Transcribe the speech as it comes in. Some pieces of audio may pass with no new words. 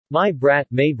Mai Brat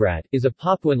Maybrat is a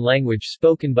Papuan language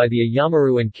spoken by the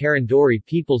Ayamaru and Karandori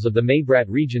peoples of the Maybrat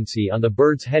Regency on the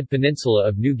Bird's Head Peninsula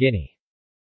of New Guinea.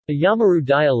 Ayamaru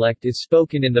dialect is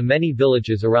spoken in the many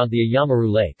villages around the Ayamaru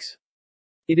lakes.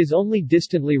 It is only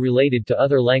distantly related to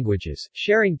other languages,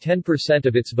 sharing 10%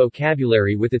 of its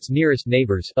vocabulary with its nearest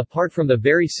neighbors, apart from the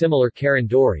very similar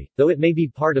Karandori, though it may be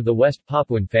part of the West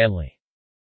Papuan family.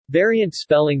 Variant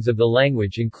spellings of the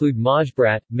language include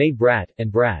Majbrat, Maybrat,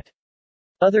 and Brat.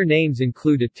 Other names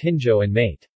include Atinjo and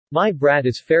Mate. Mai Brat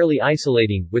is fairly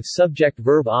isolating, with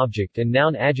subject-verb-object and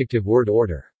noun-adjective word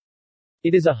order.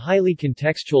 It is a highly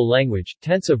contextual language,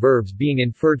 tense of verbs being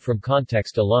inferred from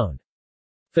context alone.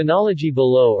 Phonology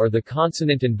below are the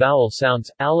consonant and vowel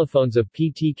sounds. Allophones of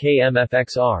p, t, k, m, f,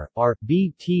 x, r,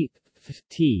 b, t, th,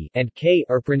 t, and k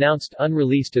are pronounced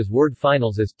unreleased as word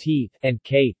finals as t and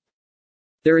k.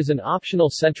 There is an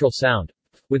optional central sound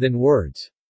within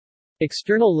words.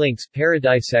 External links.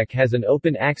 Paradisec has an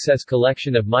open-access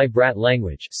collection of Mai Brat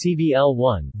language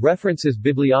CVL1, references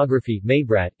bibliography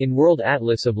Maybrat, in World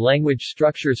Atlas of Language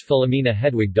Structures Philomena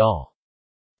Hedwig Dahl.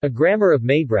 A Grammar of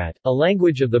Maybrat, a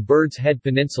language of the Bird's Head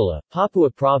Peninsula, Papua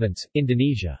Province,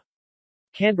 Indonesia.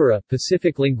 Canberra,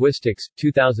 Pacific Linguistics,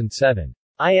 2007.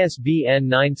 ISBN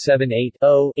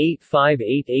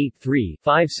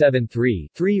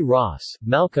 978-0-85883-573-3 Ross,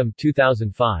 Malcolm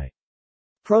 2005.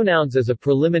 Pronouns as a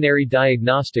Preliminary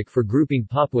Diagnostic for Grouping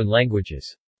Papuan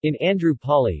Languages. In Andrew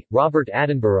Pawley, Robert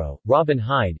Attenborough, Robin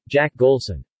Hyde, Jack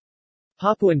Golson.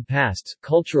 Papuan Pasts,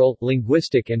 Cultural,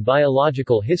 Linguistic and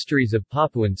Biological Histories of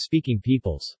Papuan-Speaking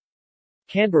Peoples.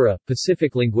 Canberra,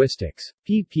 Pacific Linguistics.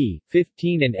 pp.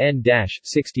 15 and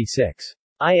n-66.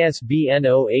 ISBN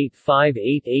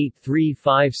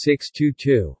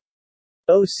 0858835622.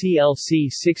 OCLC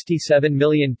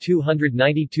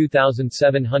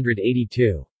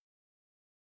 67292782.